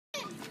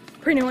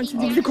Pronouncing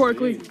things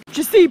correctly.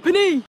 Je suis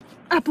Penny.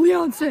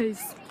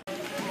 Appliances.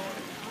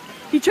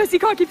 Di Chessy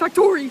Cocky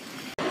Factory.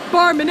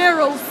 Bar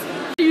Minerals.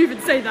 Do you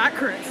even say that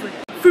correctly?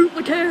 Foot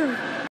Liqueur.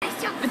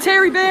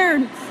 Terry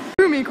Bairn.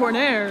 Rumi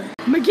Cornair.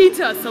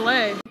 Magita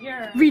Soleil.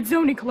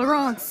 Rizzoni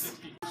Clarence.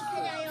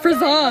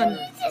 Frizan.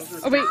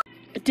 Oh wait,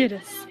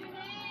 Adidas.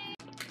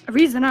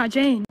 Arizona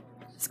Jane.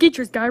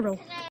 Skeeter's Gyral.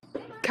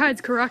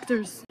 Kides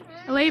Characters.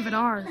 Alavid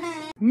R.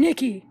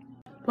 Nikki.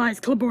 Lies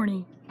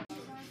Claborny.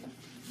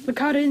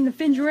 Licata in the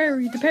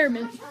Fingerary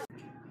Department.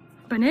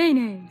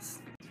 Bananas.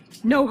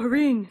 No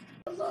Haring.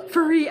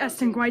 Furry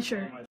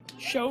Estinguicher.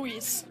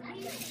 Showies.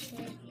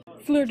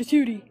 Fleur de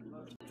Tutti.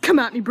 Come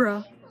at me,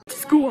 bruh.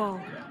 School.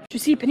 Je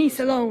suis Penny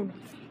Salone.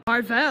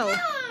 Marvel.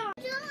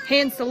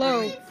 Hand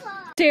Solo.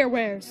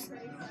 Stairwares.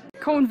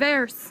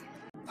 Converse.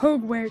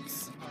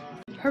 Hogwarts.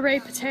 Hooray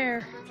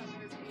Pater.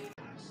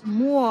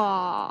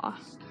 Moi.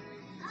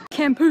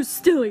 Campus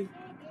Stilly.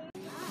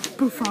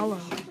 Buffalo.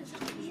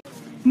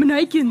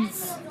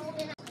 Manikins.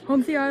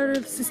 Home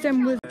theater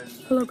system with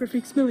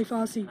holographic Smiley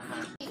Face.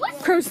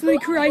 Crossley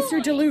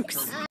Chrysler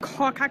Deluxe.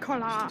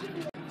 Coca-Cola.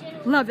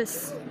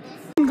 Levis.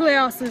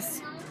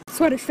 Glasses.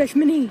 Swedish Fish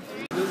Mini.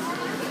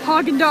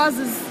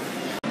 Haagen-Dazs.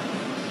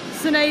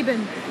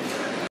 Sinaben.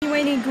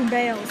 Wayne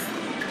Gumbales.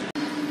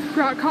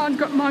 Gratcon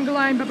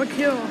Mongolian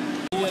Barbecue.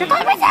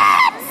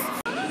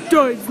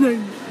 Disney.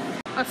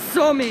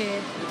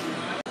 Assomi.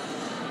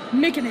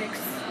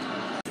 Mechanics.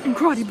 And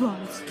Karate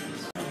Blondes.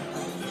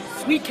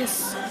 Sweet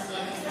Kiss.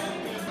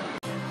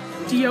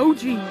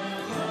 DOG.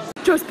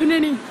 Just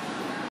Panini.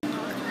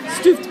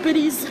 Stuffed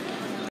Biddies.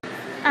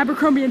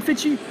 Abercrombie and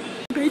Fitchy.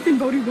 Bath and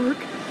Body Work.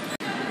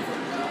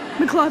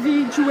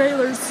 McClavey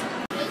Jewelers.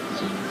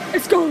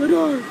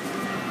 Escolador.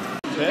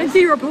 And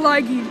Theo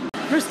Pelagi.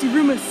 Rusty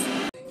Rumus.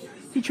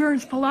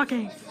 Deterrence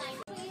Palake.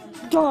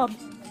 Dob.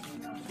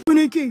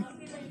 Paniki.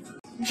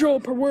 Joel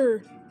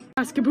Perwer.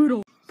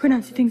 Askaboodle.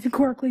 Pronouncing things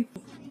incorrectly.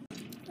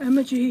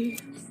 Emma G.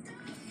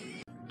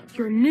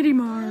 Your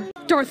Nidimar.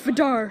 Darth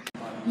Vidar.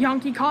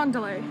 Yankee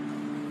Condale.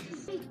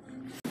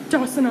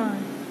 Dawson I.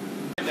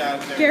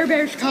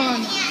 Gerbersh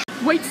Khan.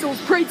 White Souls,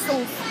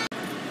 Pretzels.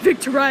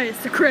 Victorious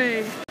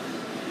Decray.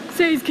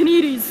 Says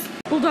Canidis.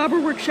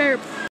 Bulldobber Work Sharp.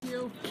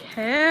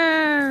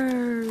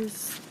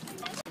 Cares.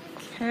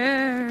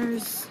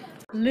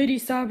 Liddy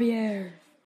Sabier.